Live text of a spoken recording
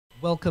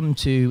Welcome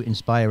to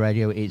Inspire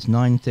Radio. It's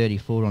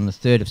 9:34 on the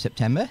 3rd of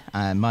September.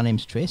 My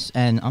name's Tris,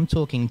 and I'm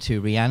talking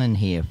to Riann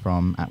here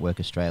from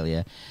atWork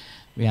Australia.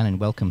 Riann,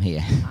 welcome here.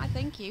 Hi,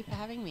 thank you for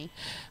having me.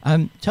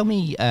 Tell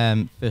me,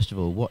 first of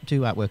all, what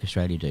do atWork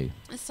Australia do?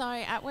 So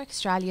atWork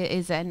Australia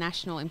is a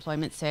national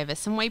employment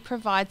service, and we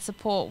provide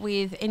support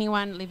with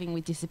anyone living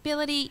with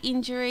disability,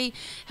 injury,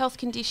 health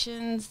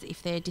conditions,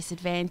 if they're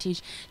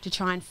disadvantaged, to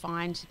try and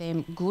find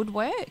them good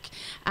work.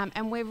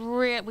 And we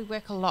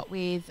work a lot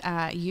with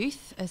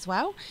youth as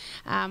well.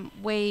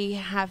 We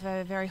have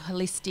a very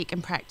holistic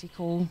and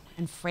practical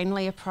and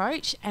friendly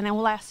approach, and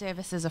all our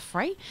services are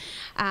free.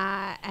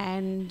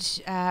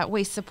 And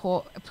we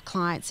support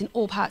clients in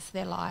all parts of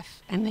their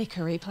life and their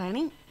career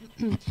planning.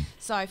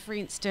 So, for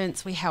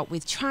instance, we help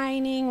with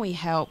training, we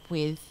help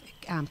with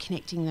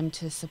connecting them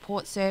to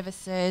support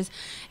services,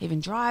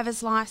 even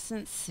driver's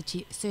licence,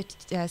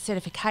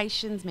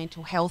 certifications,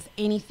 mental health,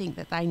 anything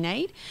that they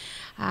need.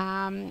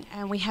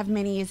 And we have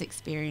many years'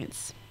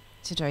 experience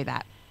to do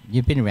that.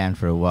 You've been around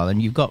for a while,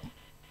 and you've got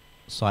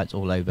sites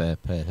all over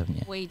Perth, haven't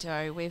you? We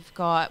do. We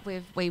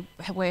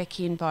work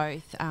in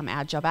both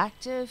our Job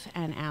Active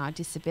and our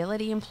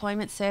disability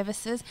employment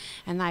services,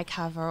 and they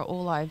cover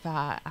all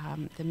over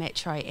the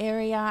metro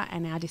area,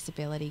 and our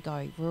disability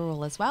go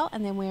rural as well.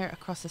 And then we're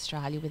across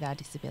Australia with our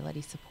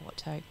disability support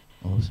too.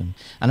 Awesome.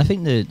 And I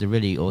think the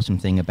really awesome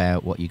thing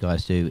about what you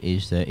guys do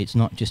is that it's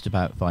not just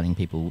about finding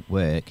people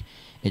work,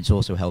 it's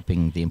also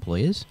helping the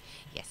employers.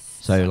 Yes.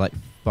 So like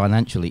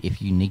financially,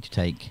 if you need to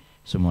take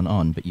someone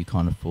on but you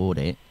can't afford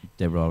it,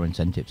 there are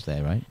incentives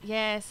there, right?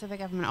 Yeah, so the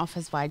government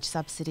offers wage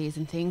subsidies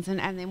and things, and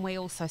then we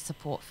also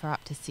support for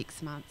up to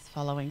 6 months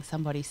following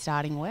somebody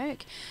starting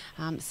work.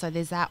 So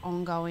there's that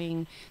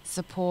ongoing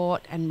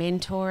support and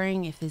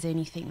mentoring. If there's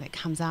anything that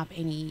comes up,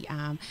 any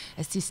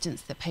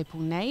assistance that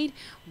people need,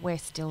 we're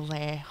still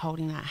there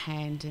holding that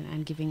hand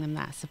and giving them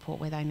that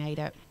support where they need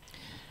it.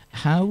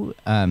 How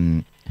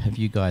have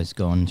you guys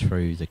gone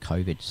through the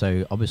COVID?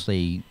 So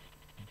obviously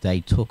they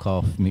took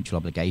off mutual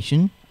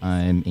obligation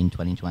in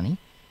 2020.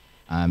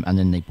 And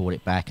then they brought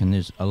it back, and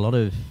there's a lot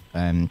of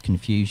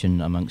confusion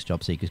amongst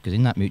job seekers because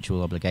in that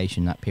mutual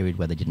obligation, that period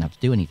where they didn't have to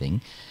do anything,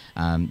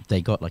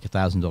 they got like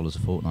 $1,000 a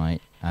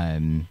fortnight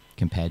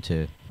compared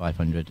to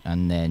 $500,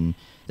 and then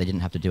they didn't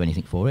have to do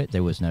anything for it.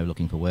 There was no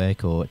looking for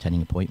work or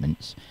attending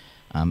appointments,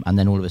 and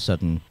then all of a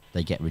sudden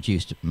they get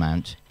reduced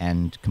amount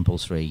and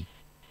compulsory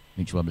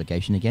mutual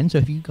obligation again.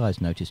 So have you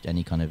guys noticed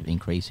any kind of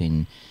increase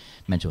in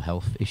mental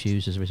health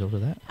issues as a result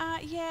of that?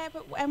 Yeah,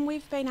 and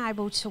we've been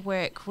able to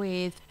work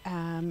with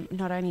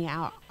not only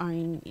our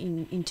own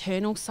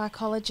internal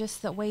psychologists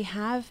that we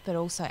have, but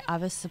also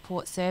other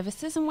support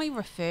services, and we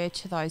refer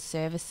to those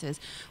services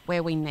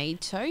where we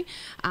need to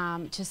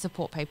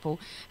support people,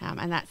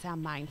 and that's our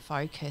main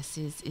focus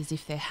is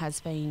if there has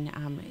been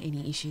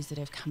any issues that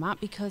have come up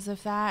because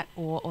of that,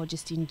 or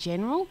just in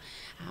general,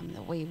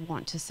 that we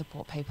want to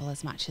support people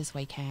as much as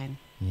we can.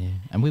 Yeah,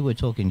 and we were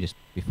talking just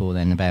before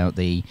then about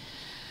the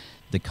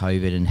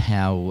COVID and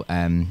how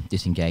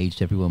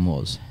disengaged everyone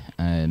was,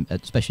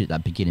 especially at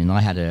that beginning. I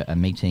had a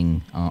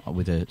meeting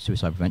with a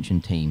suicide prevention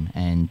team,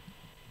 and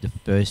the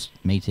first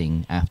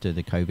meeting after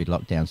the COVID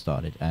lockdown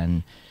started,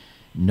 and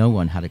no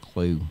one had a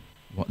clue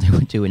what they were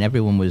doing.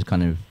 Everyone was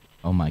kind of,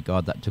 oh my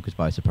God, that took us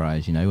by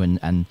surprise, you know,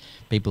 and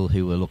people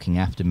who were looking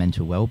after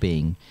mental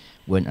well-being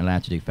weren't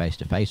allowed to do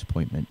face-to-face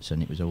appointments,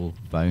 and it was all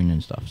phone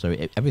and stuff. So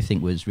everything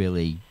was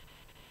really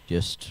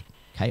just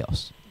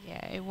chaos.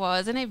 Yeah, it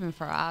was, and even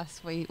for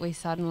us, we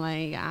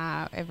suddenly,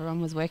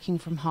 everyone was working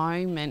from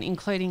home, and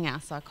including our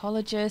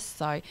psychologists,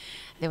 so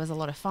there was a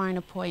lot of phone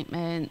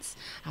appointments.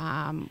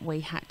 We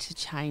had to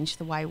change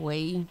the way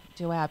we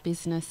do our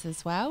business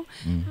as well,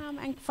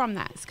 and from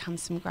that has come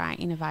some great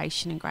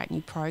innovation and great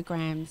new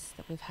programs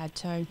that we've had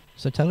too.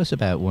 So tell us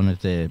about one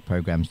of the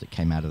programs that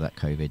came out of that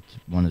COVID,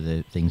 one of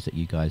the things that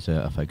you guys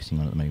are focusing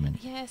on at the moment.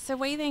 Yeah, so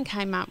we then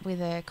came up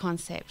with a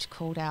concept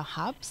called our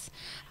hubs,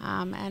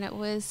 and it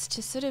was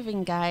to sort of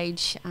engage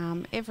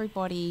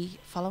everybody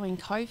following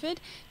COVID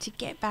to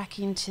get back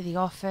into the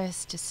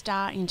office, to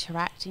start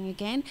interacting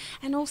again.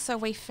 And also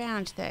we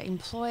found that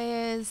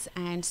employers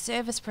and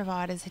service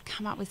providers had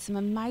come up with some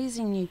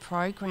amazing new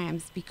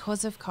programs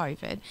because of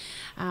COVID,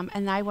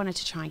 and they wanted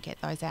to try and get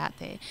those out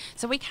there.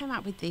 So we came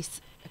up with this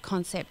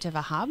concept of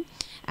a hub,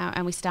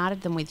 and we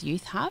started them with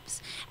youth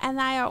hubs, and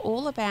they are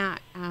all about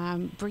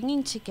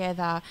bringing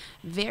together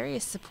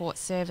various support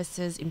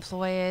services,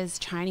 employers,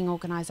 training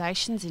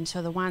organisations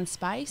into the one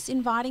space,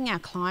 inviting our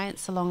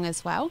clients along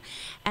as well,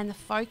 and the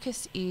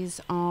focus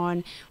is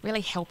on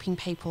really helping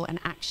people and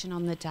action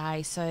on the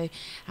day. So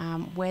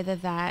whether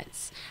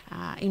that's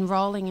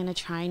enrolling in a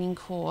training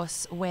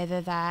course,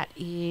 whether that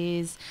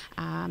is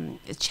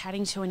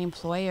chatting to an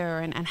employer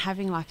and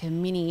having like a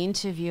mini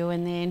interview,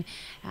 and then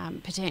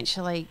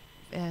potentially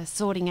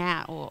sorting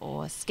out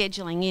or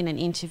scheduling in an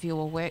interview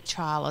or work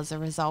trial as a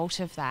result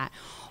of that,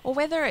 or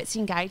whether it's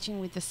engaging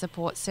with the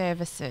support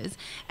services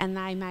and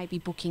they may be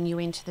booking you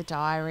into the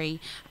diary,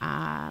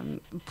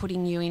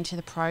 putting you into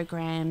the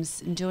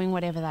programs and doing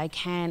whatever they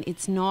can.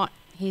 It's not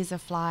here's a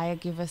flyer,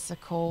 give us a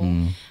call.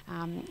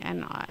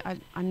 And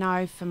I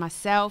know for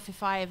myself,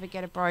 if I ever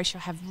get a brochure,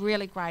 I have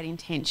really great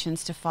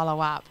intentions to follow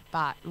up,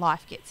 but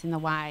life gets in the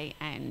way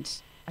and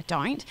I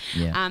don't.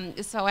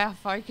 So our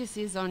focus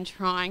is on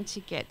trying to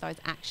get those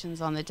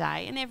actions on the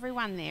day, and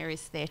everyone there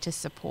is there to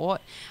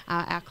support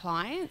our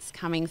clients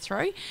coming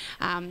through.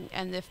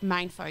 And the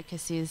main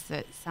focus is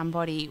that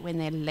somebody, when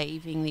they're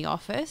leaving the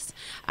office,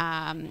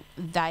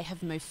 they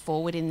have moved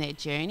forward in their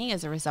journey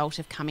as a result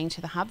of coming to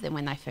the hub than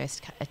when they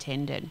first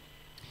attended.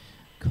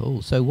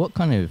 Cool. So what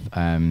kind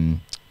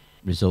of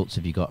results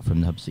have you got from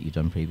the hubs that you've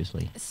done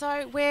previously?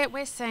 So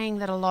we're seeing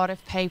that a lot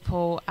of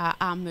people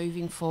are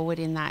moving forward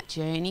in that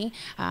journey,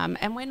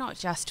 and we're not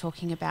just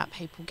talking about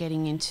people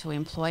getting into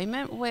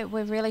employment. We're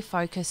really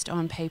focused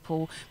on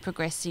people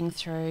progressing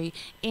through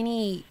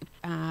any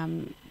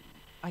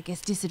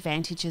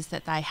disadvantages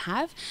that they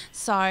have.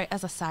 So,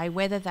 as I say,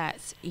 whether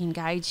that's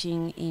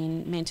engaging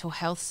in mental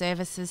health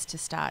services to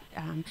start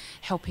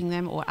helping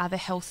them, or other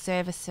health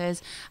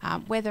services,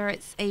 whether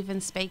it's even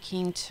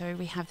speaking to,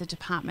 we have the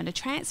Department of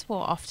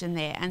Transport often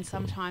there, and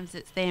sometimes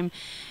it's them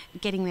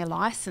getting their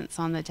licence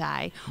on the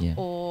day,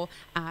 or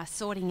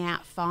sorting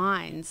out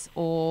fines,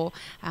 or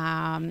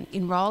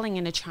enrolling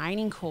in a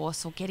training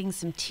course, or getting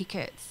some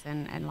tickets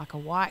and like a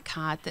white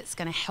card that's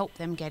going to help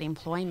them get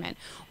employment.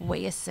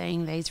 We are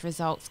seeing these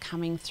results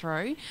coming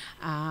through,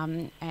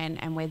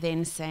 and we're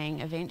then seeing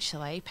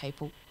eventually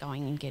people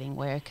going and getting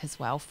work as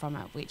well from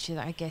it, which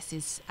I guess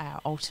is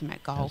our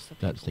ultimate goal for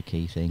people. That's the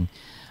key thing.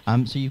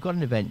 So you've got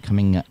an event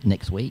coming up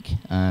next week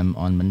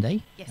on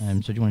Monday. Yes.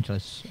 So do you want to tell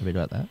us a bit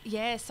about that?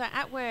 Yeah, so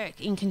atWork,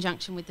 in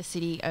conjunction with the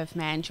City of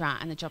Mandurah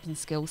and the Jobs and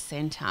Skills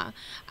Centre,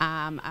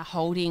 are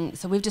holding,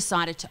 so we've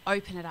decided to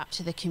open it up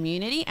to the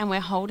community, and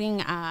we're holding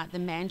the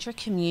Mandurah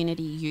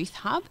Community Youth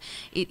Hub.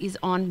 It is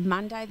on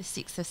Monday the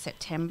 6th of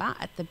September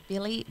at the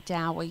Billy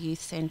Dower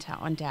Youth Centre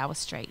on Dower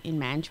Street in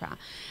Mandurah.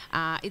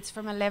 It's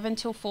from 11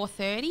 till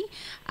 4:30,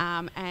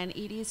 and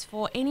it is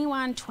for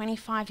anyone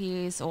 25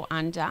 years or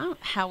under.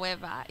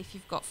 However, if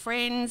you've got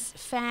friends,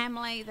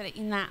 family that are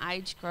in that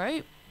age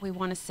group, we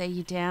want to see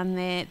you down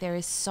there. There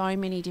is so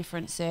many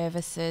different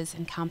services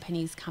and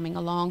companies coming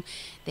along.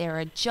 There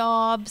are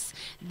jobs,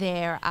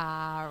 there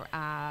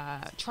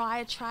are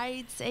try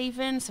trades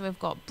even. So we've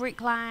got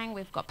bricklaying,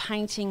 we've got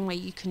painting, where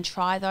you can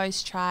try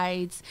those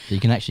trades. So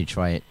you can actually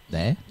try it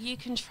there? You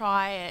can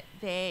try it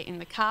there in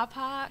the car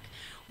park.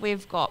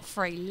 We've got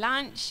free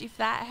lunch, if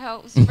that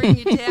helps bring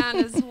you down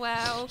as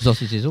well.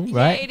 Sausage sizzle,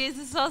 right? Yeah, it is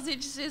a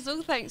sausage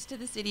sizzle, thanks to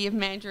the City of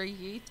Mandurah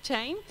youth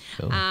team.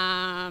 Cool.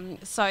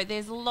 So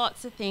there's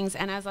lots of things,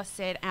 and as I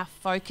said, our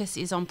focus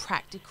is on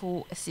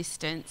practical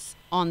assistance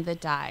on the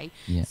day.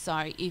 Yeah.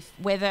 So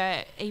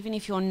even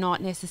if you're not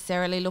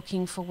necessarily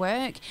looking for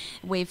work,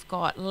 we've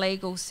got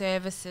legal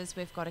services,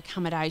 we've got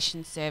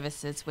accommodation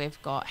services, we've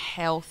got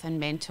health and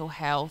mental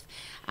health,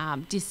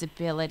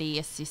 disability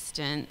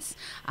assistance,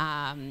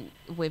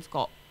 we've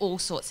got all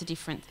sorts of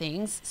different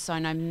things. So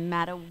no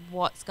matter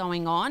what's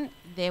going on,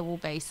 there will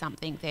be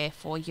something there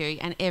for you,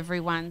 and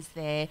everyone's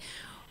there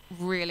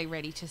really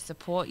ready to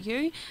support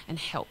you and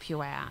help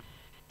you out.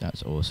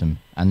 That's awesome.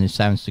 And it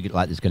sounds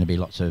like there's going to be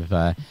lots of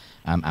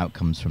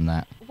outcomes from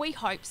that. We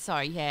hope so,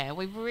 yeah.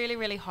 We really,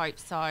 really hope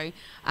so.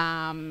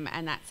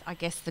 And that's, I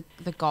guess,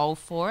 the goal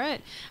for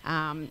it.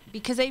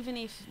 Because even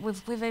if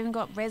we've even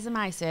got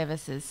resume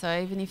services,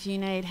 so even if you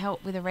need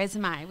help with a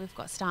resume, we've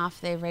got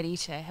staff there ready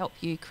to help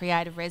you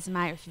create a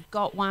resume. If you've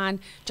got one,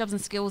 Jobs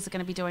and Skills are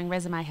going to be doing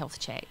resume health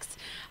checks.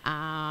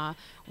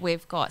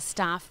 We've got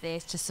staff there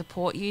to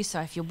support you.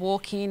 So if you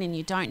walk in and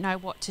you don't know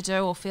what to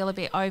do or feel a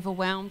bit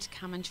overwhelmed,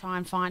 come and try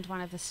and find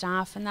one of the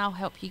staff, and they'll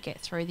help you get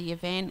through the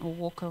event or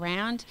walk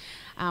around.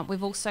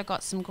 We've also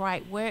got some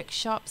great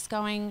workshops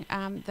going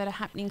that are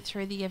happening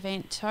through the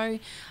event too,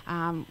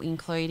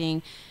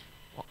 including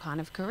what kind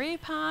of career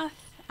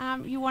path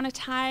you want to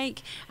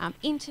take,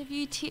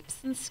 interview tips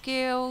and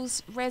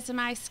skills,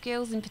 resume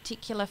skills in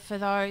particular for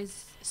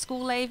those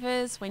school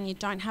leavers when you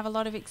don't have a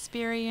lot of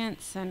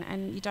experience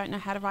and you don't know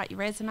how to write your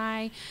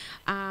resume.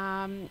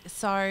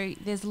 So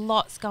there's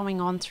lots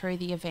going on through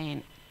the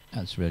event.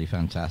 That's really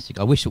fantastic.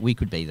 I wish that we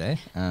could be there.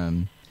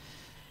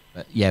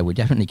 But yeah, we're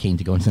definitely keen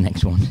to go on to the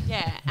next one.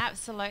 Yeah,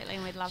 absolutely,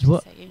 and we'd love to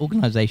see you. What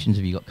organisations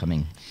have you got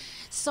coming?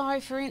 So,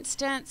 for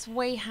instance,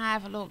 we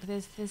have,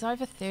 there's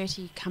over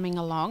 30 coming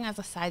along. As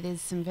I say, there's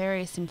some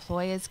various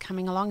employers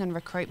coming along and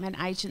recruitment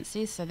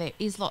agencies, so there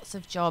is lots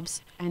of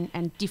jobs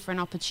and different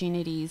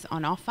opportunities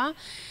on offer.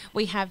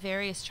 We have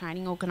various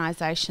training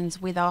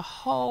organisations with a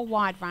whole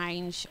wide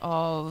range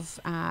of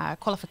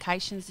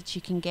qualifications that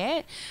you can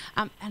get,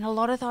 and a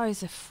lot of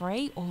those are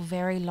free or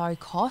very low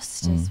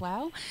cost as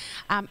well.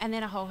 And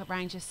then a whole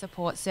range of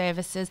support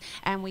services,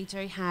 and we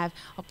do have,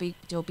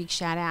 do a big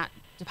shout out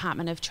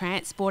Department of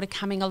Transport are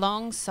coming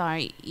along.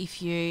 So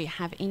if you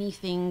have any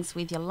things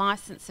with your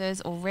licences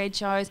or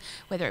regos,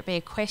 whether it be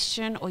a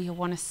question or you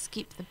want to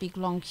skip the big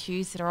long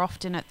queues that are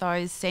often at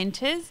those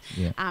centres,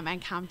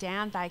 and come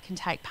down, they can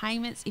take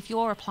payments. If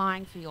you're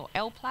applying for your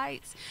L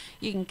plates,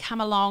 you can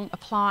come along,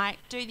 apply,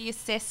 do the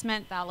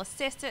assessment. They'll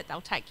assess it. They'll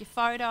take your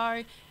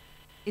photo.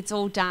 It's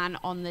all done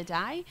on the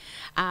day.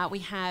 We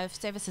have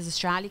Services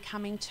Australia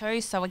coming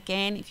too. So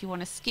again, if you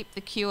want to skip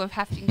the queue of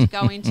having to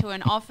go into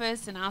an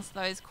office and ask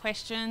those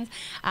questions,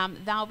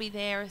 they'll be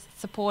there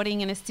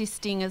supporting and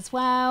assisting as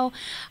well.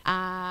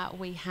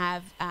 We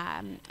have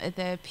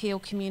the Peel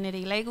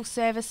Community Legal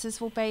Services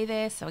will be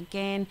there. So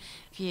again,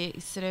 if you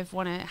sort of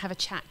want to have a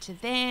chat to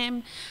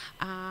them,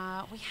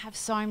 we have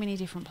so many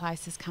different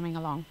places coming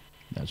along.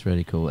 That's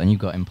really cool. And you've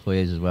got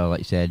employers as well, like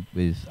you said,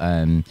 with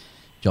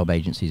job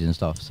agencies and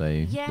stuff,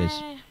 so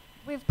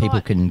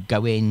people can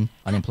go in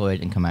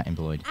unemployed and come out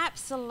employed.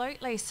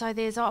 Absolutely. So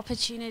there's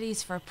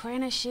opportunities for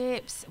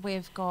apprenticeships.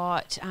 We've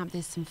got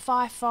there's some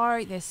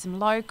FIFO, there's some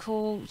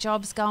local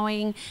jobs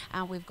going.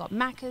 We've got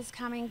Macca's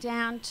coming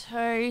down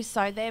too,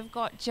 so they've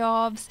got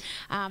jobs.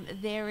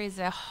 There is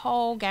a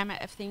whole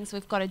gamut of things.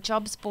 We've got a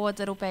jobs board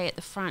that'll be at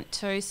the front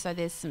too, so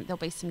there'll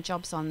be some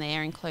jobs on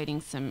there,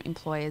 including some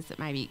employers that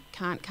maybe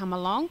can't come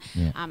along,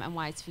 and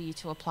ways for you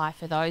to apply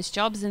for those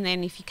jobs. And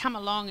then if you come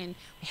along and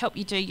we help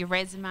you do your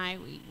resume,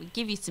 we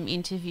give you some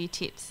interview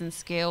tips and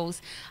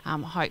skills.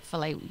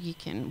 Hopefully you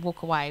can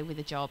walk away with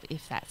a job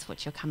if that's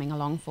what you're coming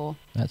along for.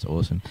 That's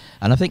awesome.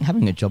 And I think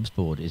having a jobs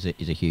board is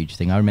a huge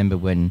thing. I remember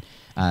when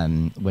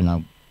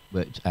I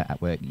worked at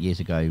atWork years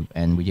ago,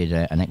 and we did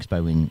an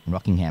expo in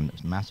Rockingham. That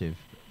was a massive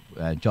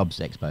jobs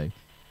expo,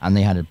 and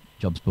they had a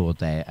jobs board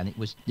there, and it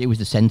was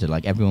the centre.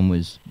 Like, everyone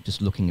was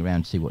just looking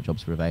around to see what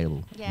jobs were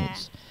available. Yeah.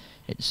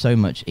 It's so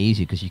much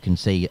easier because you can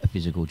see a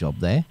physical job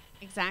there.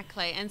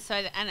 Exactly. And so,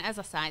 and as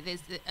I say,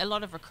 there's a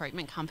lot of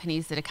recruitment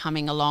companies that are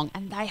coming along,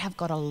 and they have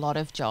got a lot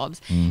of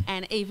jobs.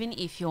 And even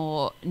if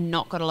you're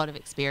not got a lot of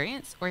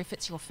experience, or if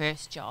it's your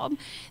first job,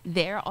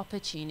 there are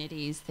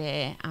opportunities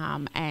there.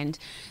 And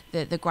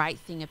the great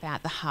thing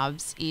about the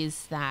hubs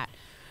is that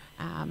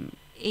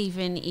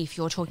even if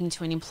you're talking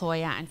to an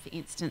employer and, for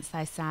instance,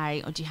 they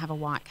say, oh, do you have a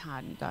white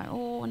card? And you go,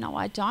 oh, no,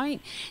 I don't.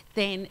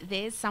 Then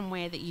there's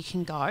somewhere that you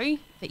can go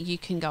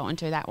and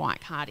do that white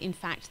card. In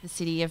fact, the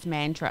City of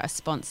Mandurah are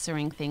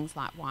sponsoring things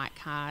like white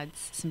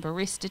cards, some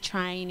barista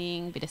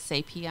training, a bit of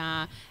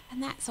CPR,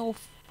 and that's all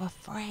for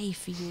free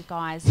for you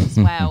guys as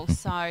well.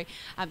 So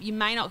you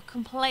may not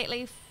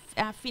completely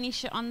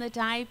finish it on the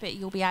day, but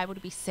you'll be able to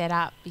be set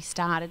up, be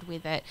started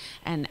with it,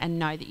 and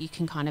know that you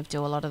can kind of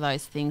do a lot of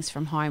those things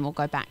from home or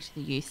go back to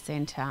the youth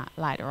centre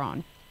later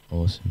on.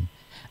 Awesome.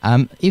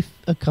 If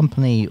a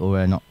company or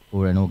an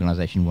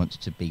organisation wants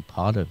to be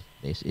part of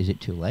this, is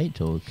it too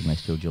late, or can they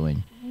still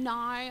join? No,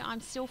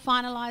 I'm still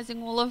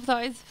finalising all of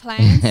those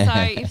plans.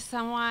 So if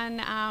someone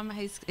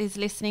is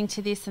listening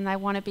to this and they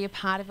want to be a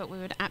part of it, we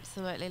would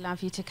absolutely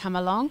love you to come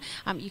along.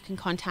 You can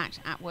contact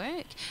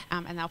atWork,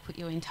 and they'll put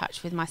you in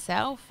touch with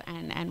myself,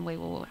 and we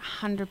will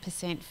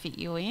 100% fit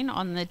you in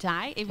on the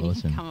day, even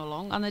if you come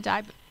along on the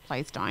day. But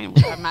please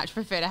don't. I'd much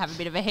prefer to have a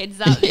bit of a heads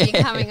up that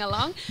you're coming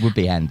along. Would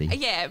be handy.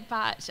 Yeah,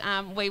 but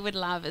we would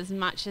love as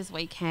much as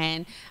we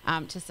can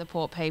to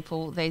support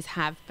people. These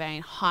have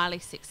been highly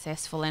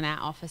successful in our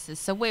offices,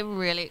 so we're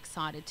really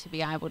excited to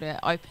be able to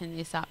open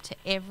this up to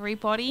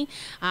everybody.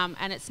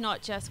 And it's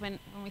not just when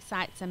we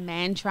say it's a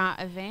Mandurah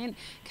event.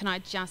 Can I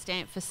just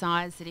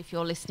emphasise that if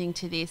you're listening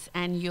to this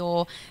and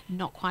you're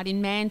not quite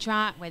in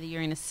Mandurah, whether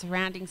you're in a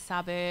surrounding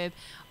suburb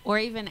or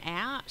even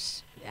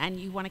out,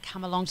 and you want to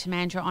come along to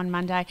Mandurah on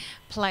Monday,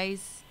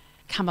 please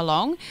come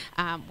along.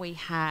 We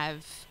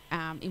have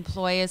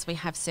employers, we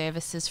have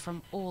services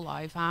from all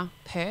over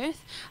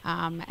Perth,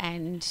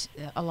 and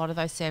a lot of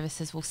those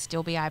services will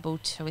still be able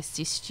to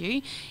assist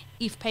you.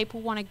 If people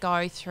want to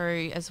go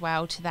through as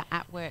well to the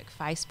atWork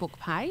Facebook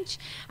page,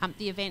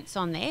 the event's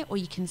on there, or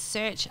you can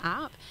search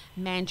up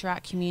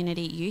Mandurah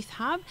Community Youth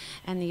Hub,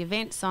 and the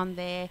event's on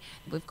there.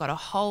 We've got a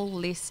whole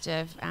list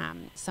of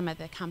some of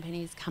the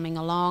companies coming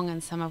along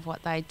and some of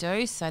what they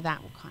do, so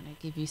that will kind of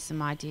give you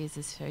some ideas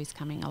as to who's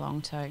coming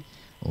along too.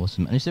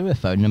 Awesome. And is there a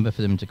phone number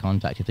for them to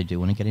contact if they do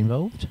want to get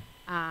involved?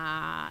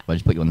 Well, I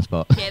just put you on the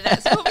spot. Yeah,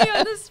 that's put me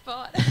on the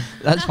spot.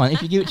 That's fine.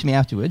 If you give it to me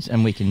afterwards,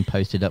 and we can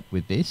post it up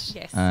with this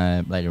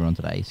later on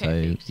today.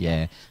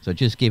 Perfect, so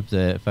just give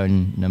the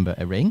phone number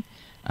a ring,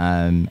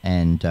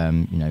 inquire,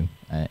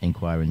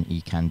 and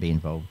you can be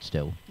involved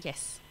still.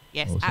 Yes,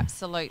 awesome.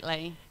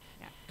 Absolutely.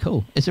 Yeah.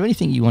 Cool. Is there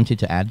anything you wanted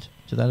to add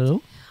to that at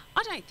all?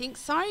 I don't think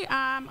so.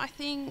 I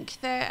think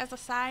that, as I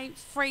say,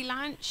 free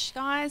lunch,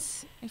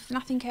 guys. If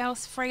nothing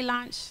else, free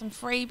lunch, some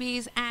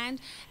freebies,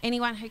 and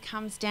anyone who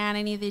comes down,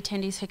 any of the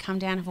attendees who come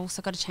down have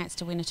also got a chance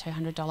to win a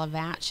 $200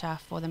 voucher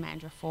for the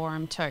Mandurah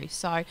Forum too.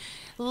 So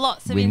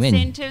lots of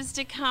incentives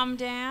to come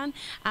down,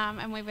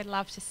 and we would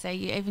love to see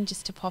you, even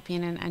just to pop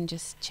in and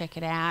just check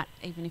it out,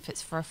 even if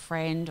it's for a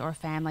friend or a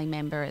family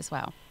member as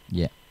well.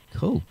 Yeah.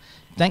 Cool.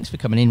 Thanks for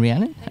coming in,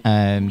 Riann,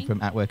 from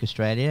atWork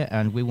Australia.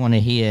 And we want to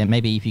hear,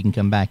 maybe if you can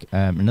come back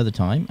another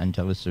time and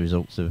tell us the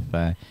results of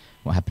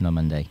what happened on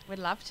Monday. We'd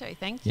love to.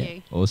 Thank Yeah,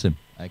 you. awesome.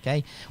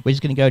 Okay. We're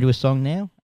just going to go to a song now.